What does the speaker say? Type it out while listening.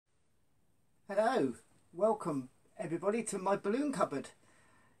Hello, welcome everybody to my balloon cupboard.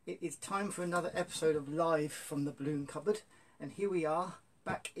 It is time for another episode of Live from the Balloon Cupboard, and here we are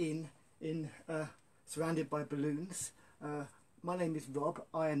back in surrounded by balloons. My name is Rob.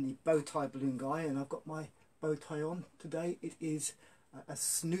 I am the bow tie balloon guy, and I've got my bow tie on today. It is a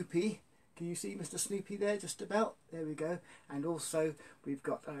Snoopy. Can you see Mr. Snoopy there? Just about. There we go. And also we've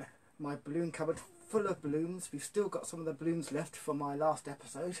got my balloon cupboard full of balloons. We've still got some of the balloons left from my last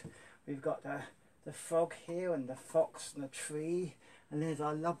episode. We've got the frog here, and the fox, and the tree, and there's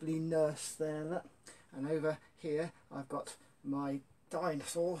our lovely nurse there, look. And over here I've got my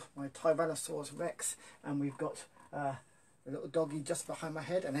dinosaur, my Tyrannosaurus Rex, and we've got a little doggy just behind my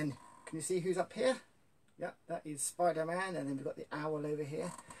head. And then can you see who's up here? Yep, that is Spider-Man. And then we've got the owl over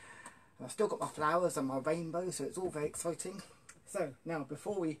here. And I've still got my flowers and my rainbow, so it's all very exciting. So now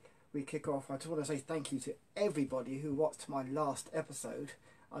before we kick off, I just want to say thank you to everybody who watched my last episode.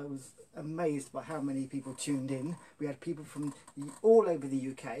 I was amazed by how many people tuned in. We had people from all over the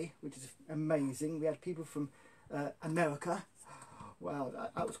UK, which is amazing. We had people from America. Wow,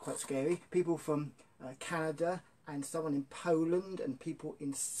 that was quite scary. People from Canada, and someone in Poland, and people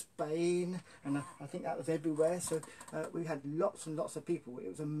in Spain, and I think that was everywhere. So we had lots and lots of people. It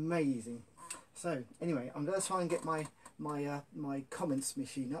was amazing. So anyway, I'm going to try and get my comments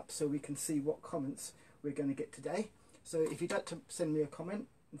machine up so we can see what comments we're going to get today. So if you'd like to send me a comment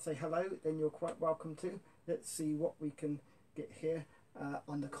and say hello, then you're quite welcome to. Let's see what we can get here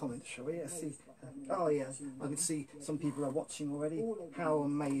on the comments, shall we? Let's see. Oh yeah, I can see some people are watching already. How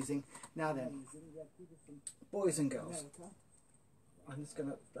amazing. Now then, boys and girls, I'm just going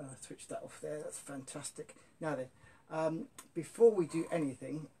to switch that off there. That's fantastic. Now then, before we do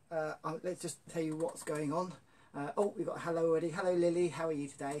anything, let's just tell you what's going on. Oh, we've got hello already. Hello Lily, how are you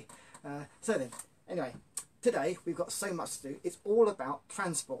today? So then, anyway, today we've got so much to do. It's all about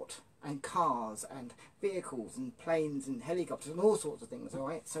transport and cars and vehicles and planes and helicopters and all sorts of things. All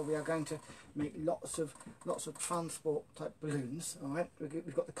right, so we are going to make lots of transport type balloons. All right,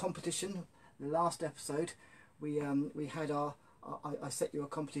 we've got the competition. The last episode we had I set you a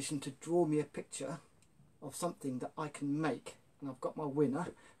competition to draw me a picture of something that I can make, and I've got my winner,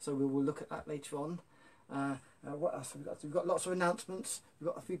 so we will look at that later on. What else have we got? We've got lots of announcements. We've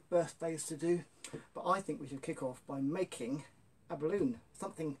got a few birthdays to do, but I think we should kick off by making a balloon,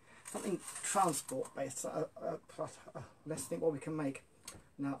 something transport based. Let's think what we can make.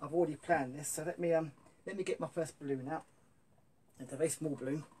 Now I've already planned this, so let me get my first balloon out. It's a very small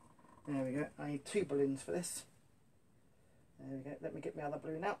balloon. There we go. I need 2 balloons for this. There we go. Let me get my other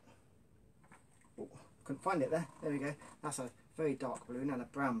balloon out. Oh, couldn't find it there. There we go. That's a very dark balloon and a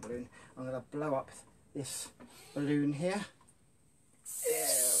brown balloon. I'm going to blow up this balloon here. There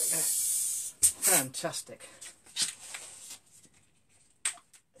we go. Fantastic.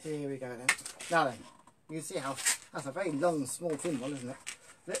 Here we go then. Now then, you can see how that's a very long, small, thin one, isn't it?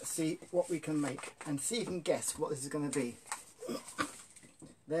 Let's see what we can make and see if you can guess what this is going to be.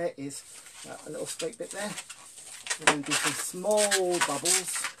 There is a little straight bit there. We're going to do some small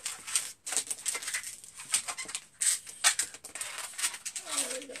bubbles.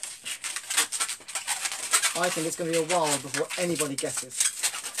 I think it's going to be a while before anybody guesses.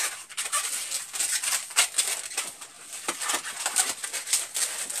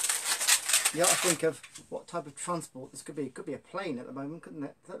 You got to think of what type of transport this could be. It could be a plane at the moment, couldn't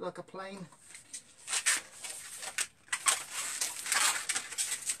it? Does it look like a plane?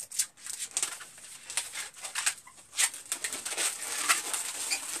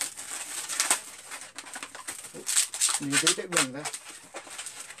 Oops, you did a bit wrong there.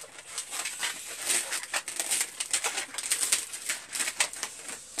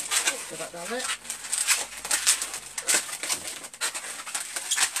 Put that down there.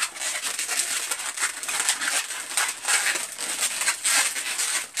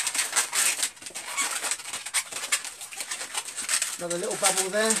 Another little bubble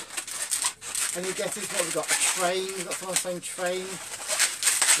there. Any guesses what we've got? A train. We've got someone saying train.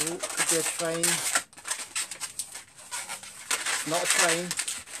 Ooh, could be a train. Not a train.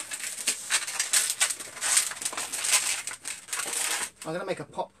 I'm going to make a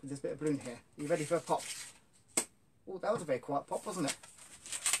pop with this bit of balloon here. Are you ready for a pop? Oh, that was a very quiet pop, wasn't it?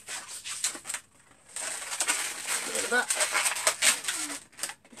 Get rid of that.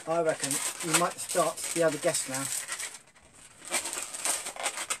 I reckon you might start to be able to guess now.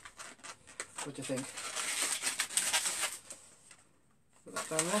 What do you think? Put that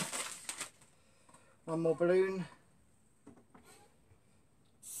down there. One more balloon.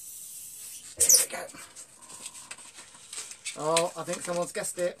 There we go. Oh, I think someone's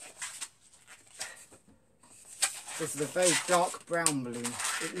guessed it. This is a very dark brown balloon.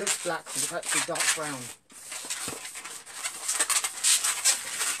 it looks black, but it's actually dark brown.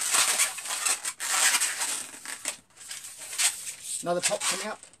 Another pop coming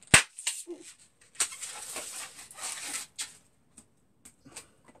up.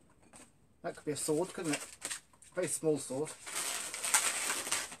 That could be a sword, couldn't it? Very small sword.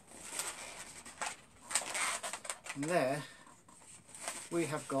 And there we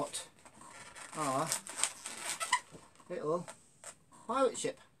have got our little pirate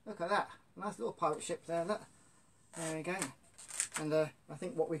ship. Look at that. Nice little pirate ship there, look. There we go. And I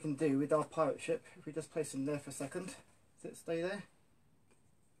think what we can do with our pirate ship, if we just place him there for a second, does it stay there?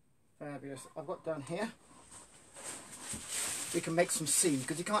 Fabulous. I've got down here, we can make some sea,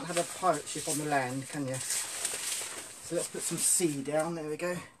 because you can't have a pirate ship on the land, can you? So let's put some sea down, there we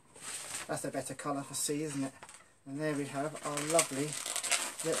go. That's a better colour for sea, isn't it? And there we have our lovely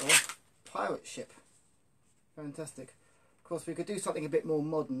little pirate ship. Fantastic. Of course, we could do something a bit more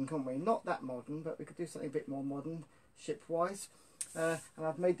modern, can't we? Not that modern, but we could do something a bit more modern, ship-wise. And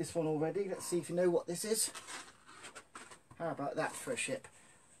I've made this one already. Let's see if you know what this is. How about that for a ship?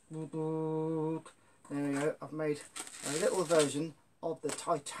 There we go. I've made a little version of the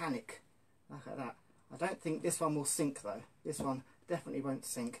Titanic. Look at that. I don't think this one will sink though. This one definitely won't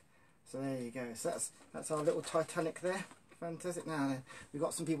sink. So there you go. So that's our little Titanic there. Fantastic. Now then, we've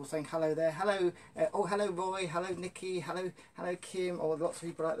got some people saying hello there. Hello. Oh, hello Roy. Hello Nikki. Hello Kim. Oh, lots of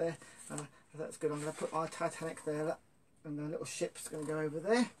people out there. That's good. I'm going to put my Titanic there. And the little ship's going to go over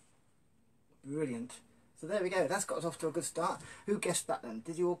there. Brilliant. So there we go. That's got us off to a good start. Who guessed that then?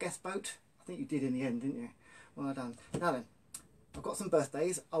 Did you all guess boat? I think you did in the end, didn't you? Well done. Now then, I've got some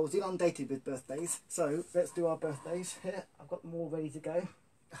birthdays. I was inundated with birthdays. So let's do our birthdays here. I've got them all ready to go.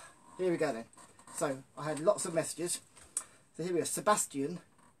 Here we go then. So I had lots of messages. So here we go. Sebastian.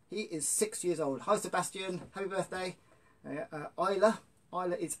 He is 6 years old. Hi Sebastian. Happy birthday. Isla.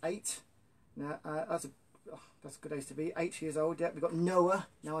 Isla is 8. Now that's a good age to be. 8 years old. Yeah. We've got Noah.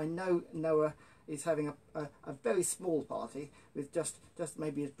 Now I know Noah is having a very small party with just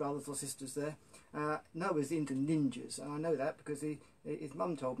maybe his brothers or sisters there. Noah's into ninjas, and I know that because his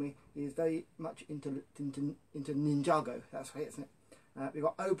mum told me he is very much into Ninjago. That's right, isn't it? We've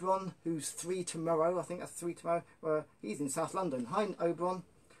got Oberon, who's 3 tomorrow. I think that's 3 tomorrow. He's in South London. Hi Oberon.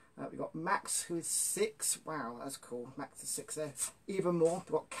 We've got Max, who is 6. Wow, that's cool. Max is 6 there. Even more.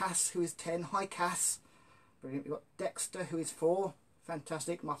 We've got Cass, who is 10. Hi Cass. Brilliant. We've got Dexter, who is 4.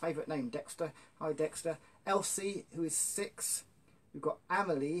 Fantastic. My favourite name, Dexter. Hi Dexter. Elsie, who is 6. We've got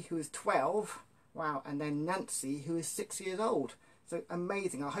Amelie, who is 12. Wow. And then Nancy, who is 6 years old. So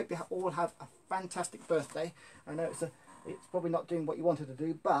amazing. I hope you all have a fantastic birthday. I know it's probably not doing what you wanted to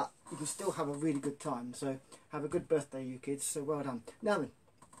do, but you can still have a really good time. So have a good birthday, you kids. So well done. Now then,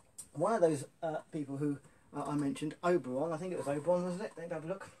 one of those people who I mentioned, Oberon, I think it was Oberon, wasn't it? Let's have a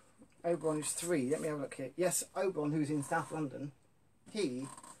look. Oberon is 3. Let me have a look here. Yes, Oberon, who's in South London, he,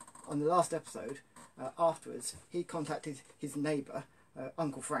 on the last episode, afterwards, he contacted his neighbour,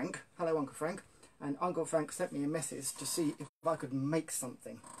 Uncle Frank. Hello, Uncle Frank. And Uncle Frank sent me a message to see if I could make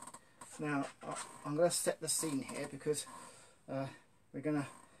something. Now, I'm going to set the scene here because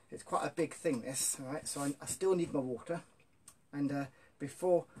it's quite a big thing this, alright, so I still need my water, and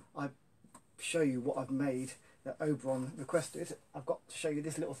before I show you what I've made that Oberon requested, I've got to show you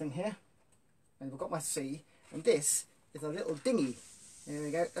this little thing here, and I've got my sea, and this is a little dinghy. There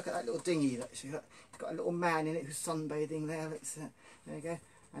we go, look at that little dinghy, actually. It's got a little man in it who's sunbathing there, there we go,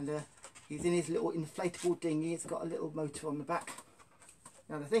 and he's in his little inflatable dinghy. It's got a little motor on the back.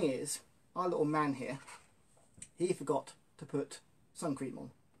 Now the thing is, our little man here, he forgot to put sun cream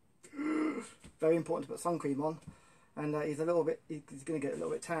on. Very important to put sun cream on, and he's going to get a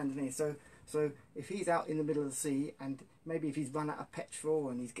little bit tanned, isn't he? So if he's out in the middle of the sea, and maybe if he's run out of petrol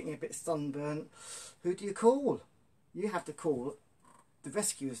and he's getting a bit sunburnt, who do you call? You have to call the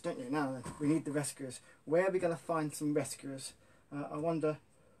rescuers, don't you? Now we need the rescuers. Where are we going to find some rescuers? I wonder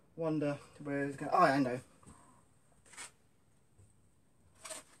where it's going. Oh, I know.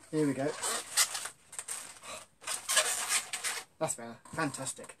 Here we go. That's better.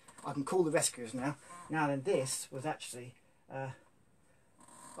 Fantastic. I can call the rescuers now. Now then, this was actually, I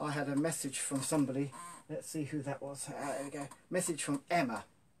had a message from somebody. Let's see who that was. There we go. Message from Emma.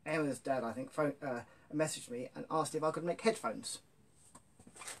 Emma's dad, I think, messaged me and asked if I could make headphones.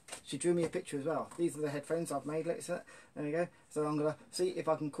 She drew me a picture as well. These are the headphones I've made. There we go. So I'm going to see if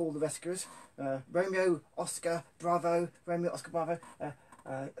I can call the rescuers. Romeo, Oscar, Bravo. Romeo, Oscar, Bravo.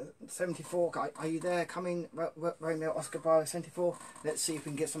 74, are you there? Coming, Romeo, Oscar, Bravo, 74. Let's see if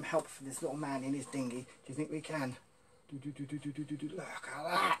we can get some help for this little man in his dinghy. Do you think we can? Look at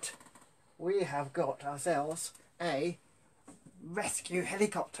that. We have got ourselves a rescue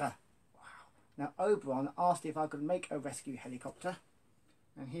helicopter. Wow. Now Oberon asked if I could make a rescue helicopter,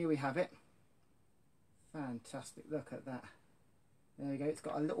 and here we have it. Fantastic, look at that. There we go, it's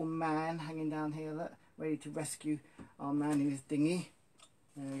got a little man hanging down here, look, ready to rescue our man in his dinghy.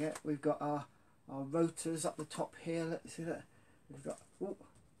 There we go, we've got our rotors up the top here, look, see that? We've got, oh,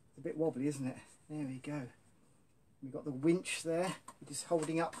 it's a bit wobbly, isn't it? There we go. We've got the winch there, just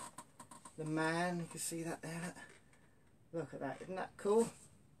holding up the man, you can see that there, look at that, isn't that cool?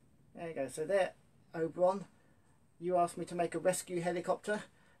 There you go, so there, Oberon, you asked me to make a rescue helicopter,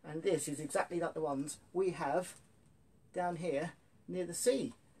 and this is exactly like the ones we have down here near the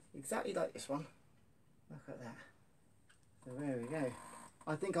sea, exactly like this one. Look at that. So there we go.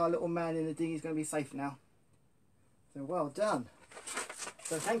 I think our little man in the dinghy is going to be safe now. So well done.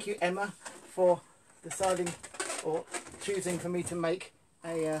 So thank you, Emma, for deciding or choosing for me to make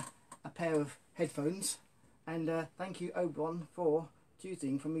a pair of headphones, and thank you, Oberon, for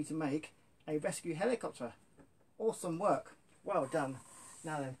choosing for me to make a rescue helicopter. Awesome work. Well done.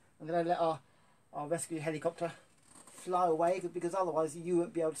 Now then, I'm going to let our rescue helicopter fly away, because otherwise you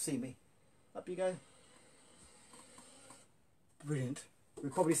won't be able to see me. Up you go. Brilliant.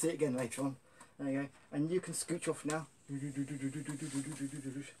 We'll probably see it again later on. There you go. And you can scooch off now.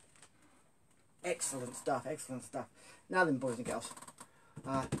 Excellent stuff, excellent stuff. Now then, boys and girls.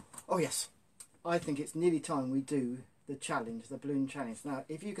 Oh yes, I think it's nearly time we do the challenge, the balloon challenge. Now,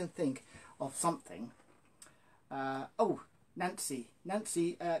 if you can think of something. Oh, Nancy,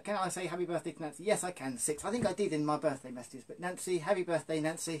 can I say happy birthday to Nancy? Yes, I can. 6. I think I did in my birthday messages. But Nancy, happy birthday,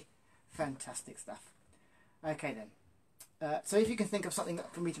 Nancy. Fantastic stuff. Okay then. So if you can think of something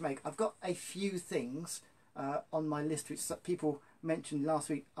for me to make, I've got a few things on my list which people mentioned last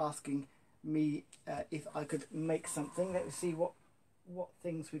week, asking me if I could make something. Let me see what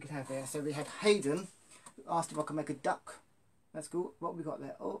things we could have there. So we had Hayden who asked if I could make a duck. That's cool. What have we got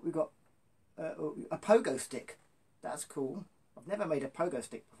there? Oh, we got a pogo stick. That's cool. I've never made a pogo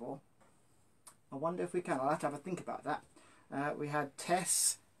stick before. I wonder if we can. I'll have to have a think about that. We had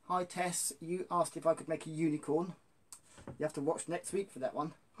Tess. Hi Tess. You asked if I could make a unicorn. You have to watch next week for that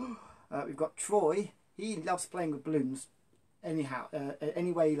one. We've got Troy. He loves playing with balloons anyhow,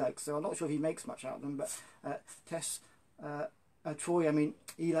 any way he likes. So I'm not sure if he makes much out of them. But Troy, I mean,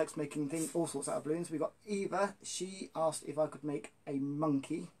 he likes making all sorts out of balloons. We've got Eva. She asked if I could make a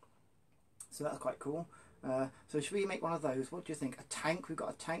monkey. So that's quite cool. So should we make one of those? What do you think? A tank? We've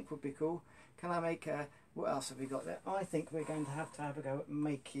got a tank, would be cool. Can I make what else have we got there? I think we're going to have a go at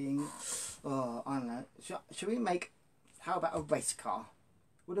making, oh, I don't know. Should we make, how about a race car?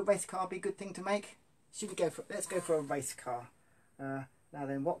 Would a race car be a good thing to make? Should we go for, let's go for a race car. Now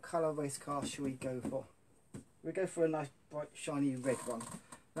then, what colour race car should we go for? We go for a nice bright shiny red one.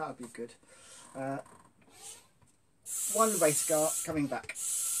 That would be good. One race car coming up.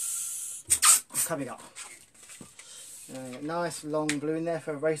 Nice long blue in there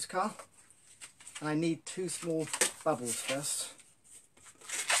for a race car. And I need 2 small bubbles first.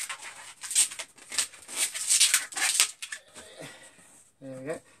 There we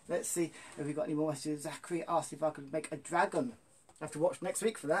go. Let's see if we've got any more messages. Zachary asked if I could make a dragon. I have to watch next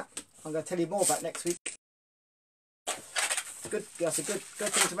week for that. I'm going to tell you more about next week. Good, that's a good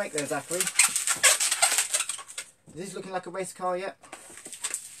thing to make there, Zachary. Is this looking like a race car yet?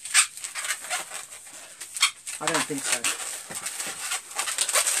 I don't think so.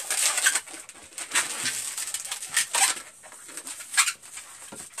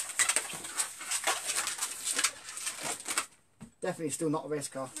 Definitely still not a race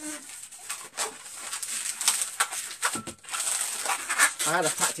car. I had a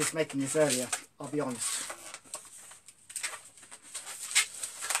practice making this earlier, I'll be honest.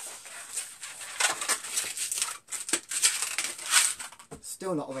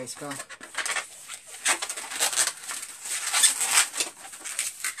 Still not a race car.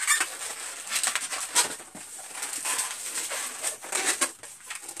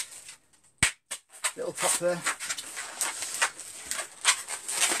 Little top there.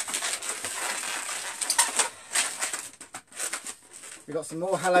 We've got some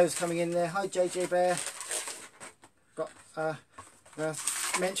more hellos coming in there. Hi JJ Bear. Got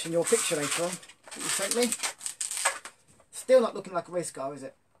mention your picture later on that you sent me. Still not looking like a race car, is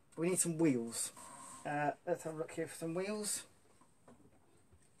it? We need some wheels. Let's have a look here for some wheels.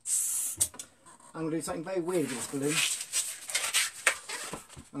 I'm going to do something very weird with this balloon.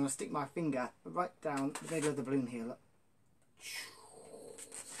 I'm going to stick my finger right down the middle of the balloon here. Look.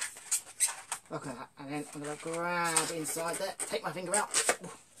 Look at that. And then I'm going to grab inside there. Take my finger out.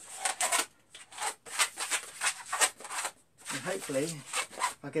 And hopefully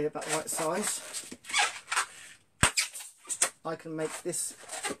I'll get it about the right size. I can make this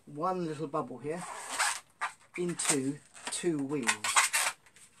one little bubble here into 2 wheels.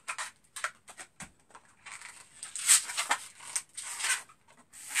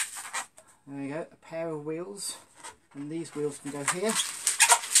 There we go, a pair of wheels, and these wheels can go here.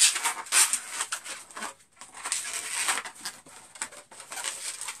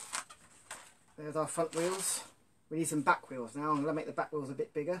 There's our front wheels. We need some back wheels now. I'm going to make the back wheels a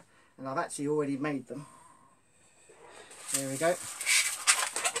bit bigger, and I've actually already made them. There we go.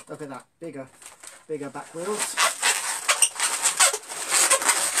 Look at that, bigger back wheels.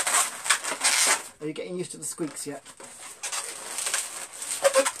 Are you getting used to the squeaks yet?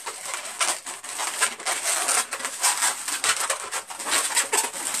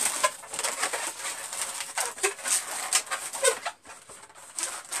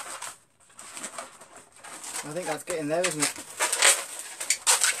 I think that's getting there, isn't it?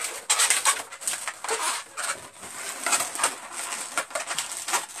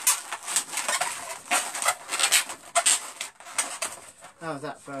 How's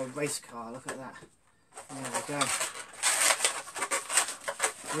that for a race car? Look at that. There we go.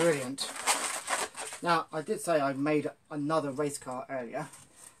 Brilliant. Now, I did say I made another race car earlier,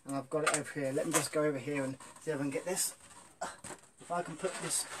 and I've got it over here. Let me just go over here and see if I can get this. If I can put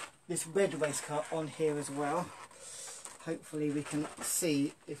this red race car on here as well, hopefully we can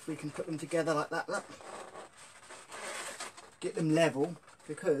see if we can put them together like that. Look. Get them level,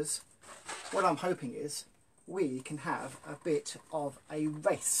 because what I'm hoping is we can have a bit of a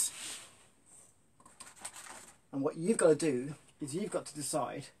race. And what you've got to do is you've got to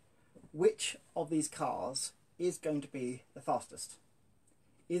decide which of these cars is going to be the fastest.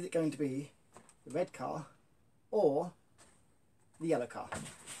 Is it going to be the red car or the yellow car?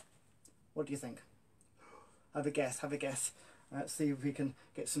 What do you think? Have a guess, have a guess. Let's see if we can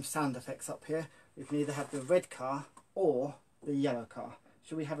get some sound effects up here. We can either have the red car or the yellow car.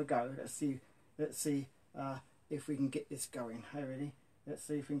 Shall we have a go? Let's see if we can get this going. Hey, ready? Let's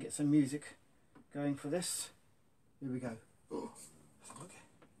see if we can get some music going for this. Here we go. Okay.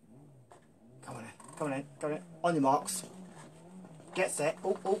 Come on in, come on in, come on in. On your marks. Get set.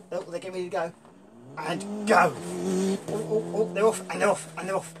 Oh, they're getting ready to go. And go! Oh, they're off, and they're off, and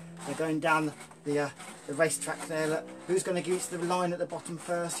they're off. They're going down the racetrack there. Look, who's going to reach the line at the bottom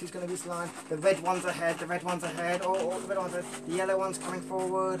first? Who's going to reach the line? The red one's ahead, the red one's ahead. Oh, the red one's ahead. The yellow one's coming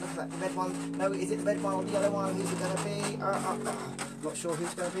forward. Look at that, the red one. No, is it the red one or the yellow one? Who's it going to be? Not sure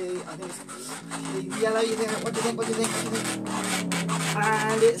who's going to be. I think it's the yellow. You think? What do you think? What do you think? What do you think?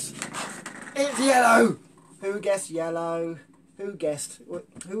 And it's yellow! Who guessed yellow? Who guessed?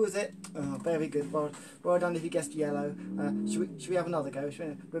 Who was it? Oh, very good. Well done if you guessed yellow. Should we have another go? Should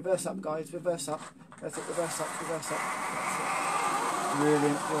we reverse up, guys? Reverse up. That's it. Reverse up. Reverse up. That's it.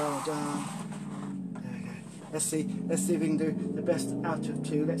 Brilliant. Well done. There we go. Let's see if we can do the best out of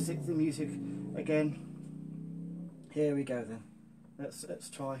 2. Let's hit the music again. Here we go then. Let's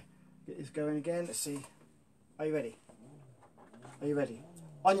try get this going again. Let's see. Are you ready? Are you ready?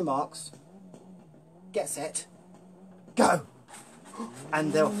 On your marks. Get set. Go!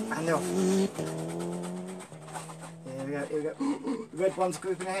 And they're off, and they're off. Here we go, here we go. Red one's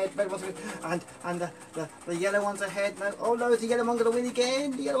grouping ahead, red one's grouping, and the yellow one's ahead. No, oh no, is the yellow one going to win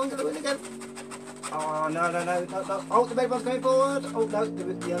again? The yellow one's going to win again. Oh no. Oh, the red one's going forward. Oh no,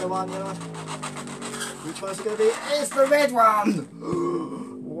 the yellow one. Which one's it going to be? It's the red one!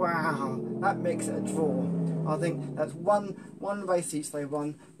 Wow, that makes it a draw. I think that's one race each they've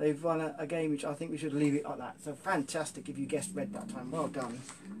won. They've won a game which I think we should leave it like that. So fantastic if you guessed red that time. Well done.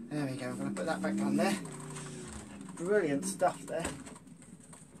 There we go. I'm going to put that back on there. Brilliant stuff there.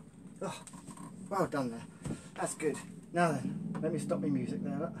 Oh, well done there. That's good. Now then, let me stop my music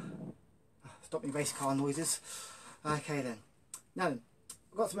there. Look. Stop my race car noises. Okay then. Now then,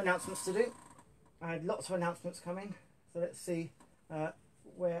 I've got some announcements to do. I had lots of announcements coming. So let's see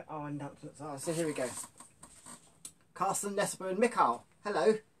where our announcements are. So here we go. Carsten, Nesper and Mikhail.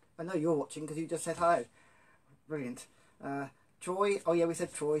 Hello. I know you're watching because you just said hello. Brilliant. Troy. Oh yeah, we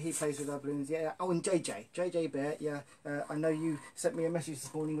said Troy. He plays with our balloons. Yeah. Oh, and JJ Bear. Yeah. I know you sent me a message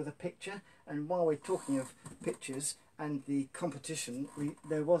this morning with a picture. And while we're talking of pictures and the competition,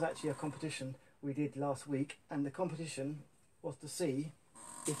 there was actually a competition we did last week, and the competition was to see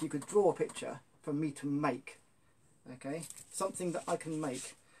if you could draw a picture for me to make. Okay, something that I can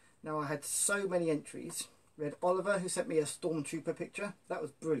make. Now I had so many entries. We had Oliver, who sent me a stormtrooper picture. That was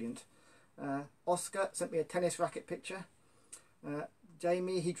brilliant. Oscar sent me a tennis racket picture.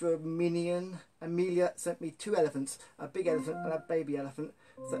 Jamie, he drew a minion. Amelia sent me 2 elephants, a big elephant and a baby elephant,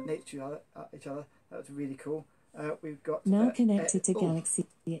 sat next to each other. That was really cool. We've got now connected to Galaxy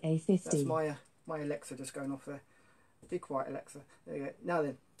A50. That's my Alexa just going off there. Be quiet, Alexa. There you go. Now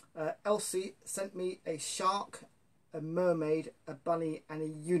then, Elsie sent me a shark, a mermaid, a bunny and a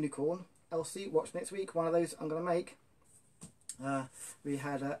unicorn. Elsie, watch next week. One of those I'm going to make. We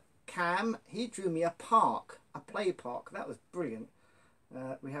had a Cam. He drew me a park, a play park. That was brilliant.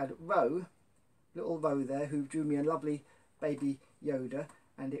 We had Ro, little Ro there, who drew me a lovely baby Yoda.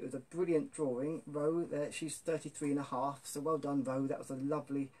 And it was a brilliant drawing. Ro, there, she's 33.5. So well done, Ro. That was a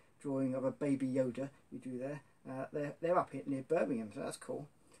lovely drawing of a baby Yoda you drew there. They're up here near Birmingham, so that's cool.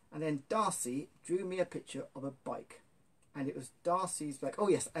 And then Darcy drew me a picture of a bike. And it was Darcy's bike. Oh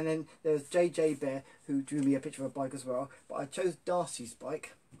yes, and then there was JJ Bear who drew me a picture of a bike as well. But I chose Darcy's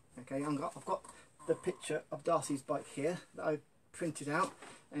bike. Okay, I've got the picture of Darcy's bike here that I printed out.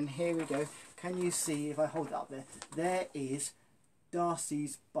 And here we go. Can you see, if I hold it up there, there is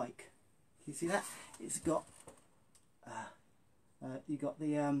Darcy's bike. Can you see that? It's got you got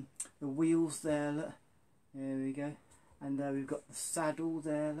the wheels there, look. There we go. And we've got the saddle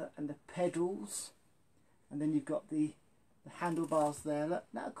there, look, and the pedals. And then you've got the handlebars there, look.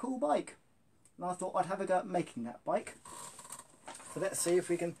 That's a cool bike. And I thought I'd have a go at making that bike. So let's see if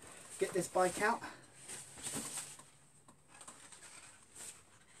we can get this bike out.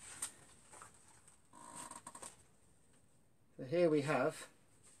 So here we have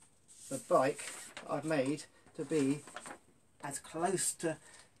the bike that I've made to be as close to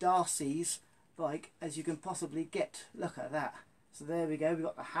Darcy's bike as you can possibly get. Look at that. So there we go. We've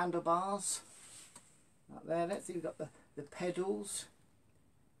got the handlebars up there. Let's see. We've got the pedals,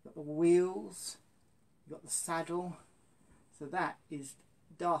 we've got the wheels, we've got the saddle. So that is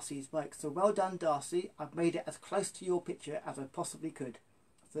Darcy's bike. So well done, Darcy. I've made it as close to your picture as I possibly could.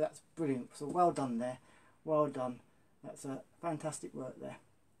 So that's brilliant. So well done there. Well done. That's a fantastic work there.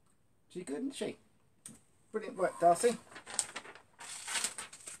 She's good, isn't she? Brilliant work, Darcy.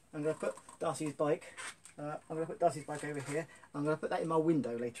 I'm going to put Darcy's bike. I'm going to put Darcy's bike over here. I'm going to put that in my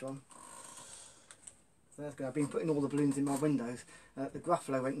window later on. So that's good. I've been putting all the balloons in my windows. The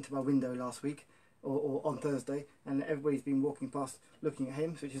Gruffalo went into my window last week, or on Thursday, and everybody's been walking past looking at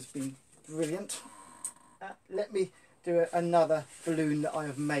him, which has been brilliant. Let me do another balloon that I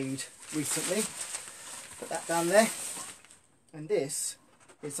have made recently. Put that down there. And this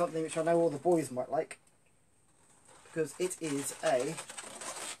is something which I know all the boys might like, because it is a,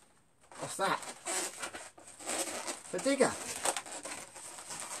 what's that? A digger.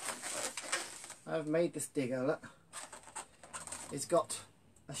 I've made this digger, look. It's got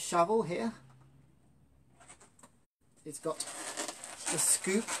a shovel here. It's got the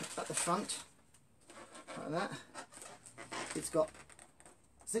scoop at the front, like that. It's got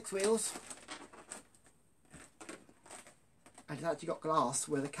 6 wheels. And it's actually got glass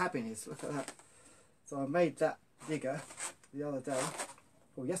where the cabin is. Look at that. So I made that digger the other day.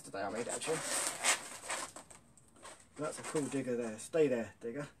 Well, yesterday I made it actually. That's a cool digger there. Stay there,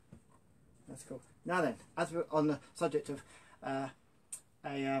 digger. That's cool. Now then, as we're on the subject of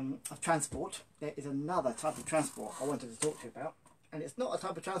transport, there is another type of transport I wanted to talk to you about. And it's not a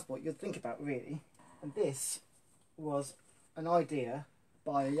type of transport you'd think about really. And this was an idea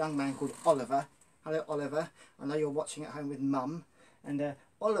by a young man called Oliver. Hello Oliver, I know you're watching at home with Mum, and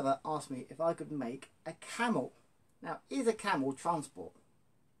Oliver asked me if I could make a camel. Now, is a camel transport?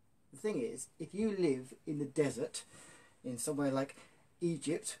 The thing is, if you live in the desert, in somewhere like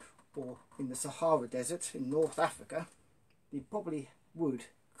Egypt, or in the Sahara Desert in North Africa, you probably would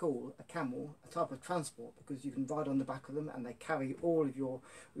call a camel a type of transport, because you can ride on the back of them and they carry all of your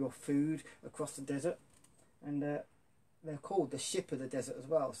food across the desert. And they're called the ship of the desert as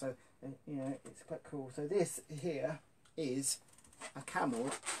well, so you know, it's quite cool. So this here is a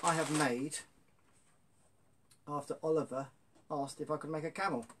camel I have made after Oliver asked if I could make a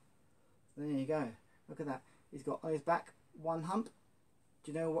camel. So there you go. Look at that. He's got on his back 1 hump.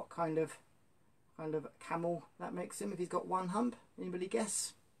 Do you know what kind of camel that makes him if he's got 1 hump? Anybody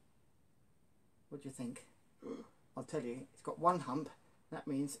guess? What do you think? I'll tell you. He's got 1 hump. That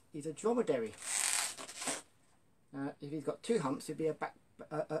means he's a dromedary. If he's got 2 humps, he'd be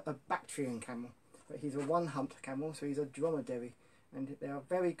a Bactrian camel, but he's a 1 hump camel, so he's a dromedary, and they are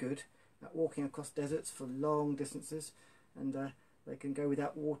very good at walking across deserts for long distances, and they can go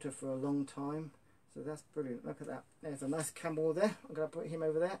without water for a long time. So that's brilliant. Look at that. There's a nice camel there. I'm going to put him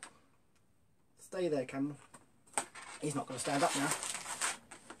over there. Stay there, camel. He's not going to stand up now.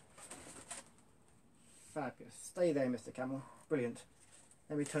 Fabulous. Stay there, Mr. Camel. Brilliant.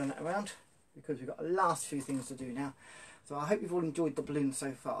 Let me turn that around, because we've got the last few things to do now. So I hope you've all enjoyed the balloons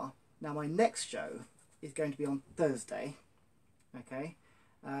so far. Now my next show is going to be on Thursday, okay,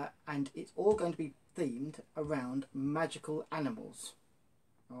 and it's all going to be themed around magical animals.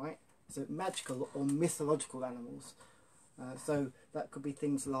 All right, so magical or mythological animals. So that could be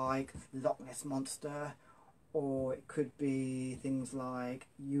things like Loch Ness Monster, or it could be things like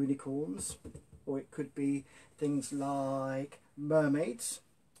unicorns, or it could be things like mermaids.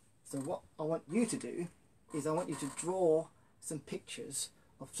 So what I want you to do is I want you to draw some pictures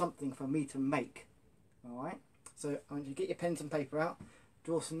of something for me to make. Alright, so I want you to get your pens and paper out,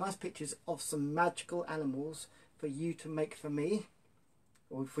 draw some nice pictures of some magical animals for you to make for me,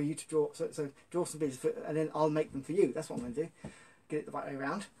 or for you to draw. So draw some pictures and then I'll make them for you. That's what I'm going to do. Get it the right way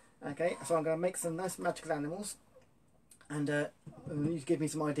around. Okay, so I'm going to make some nice magical animals, and you give me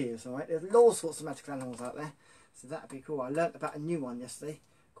some ideas. Alright, there's all sorts of magical animals out there, so that'd be cool. I learnt about a new one yesterday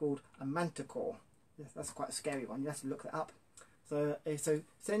called a manticore. That's quite a scary one. You have to look that up. So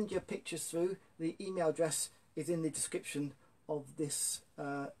send your pictures through. The email address is in the description of this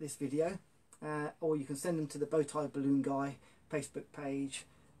this video, or you can send them to the Bowtie Balloon Guy Facebook page,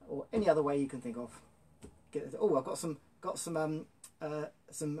 or any other way you can think of. Oh, I've got some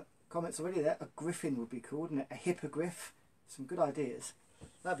comments already there. A griffin would be cool, wouldn't it? A hippogriff. Some good ideas.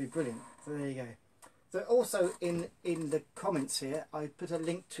 That'd be brilliant. So there you go. So also in the comments here, I put a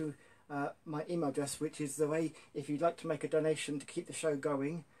link to my email address, which is the way if you'd like to make a donation to keep the show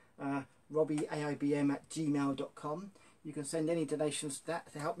going, robbieaibm@gmail.com. You can send any donations to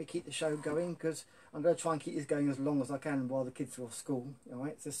that to help me keep the show going, because I'm going to try and keep this going as long as I can while the kids are off school.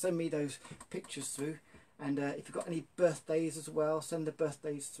 Alright, so send me those pictures through, and if you've got any birthdays as well, send the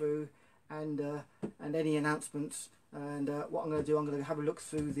birthdays through, and any announcements. And what I'm going to do, I'm going to have a look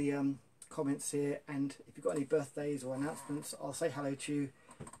through the comments here, and if you've got any birthdays or announcements, I'll say hello to you.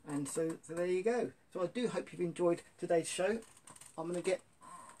 And so there you go. So I do hope you've enjoyed today's show. I'm going to get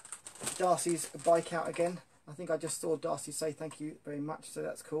Darcy's bike out again. I think I just saw Darcy say thank you very much, so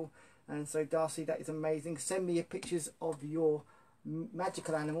that's cool. And so Darcy, that is amazing. Send me your pictures of your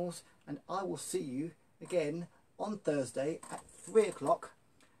magical animals, and I will see you again on Thursday at 3 o'clock,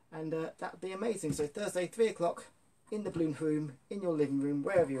 and that would be amazing. So Thursday 3 o'clock in the balloon room, in your living room,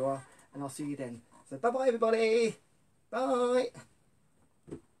 wherever you are, and I'll see you then. So bye bye everybody. Bye.